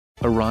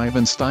Arrive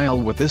in style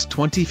with this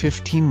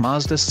 2015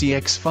 Mazda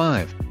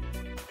CX-5.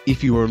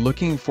 If you are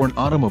looking for an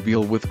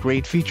automobile with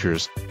great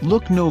features,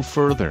 look no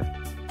further.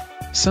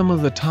 Some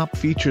of the top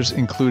features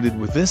included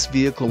with this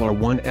vehicle are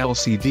one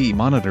LCD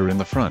monitor in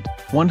the front,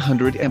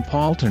 100 amp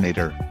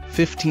alternator,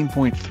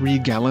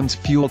 15.3 gallons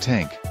fuel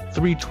tank,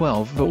 3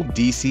 12-volt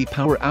DC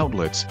power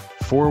outlets,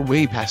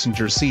 4-way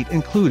passenger seat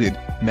included,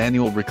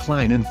 manual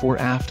recline and fore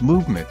aft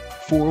movement,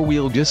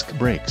 4-wheel disc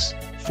brakes,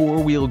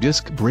 4-wheel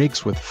disc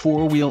brakes with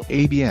 4-wheel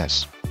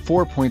ABS,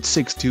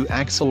 4.62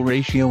 axle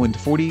ratio and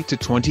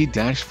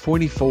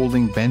 40-to-20-40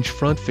 folding bench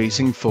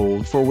front-facing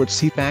fold-forward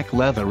seatback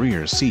leather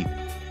rear seat.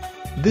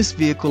 This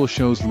vehicle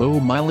shows low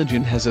mileage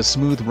and has a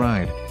smooth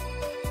ride.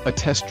 A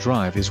test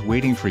drive is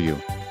waiting for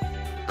you.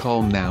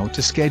 Call now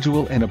to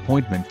schedule an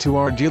appointment to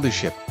our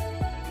dealership.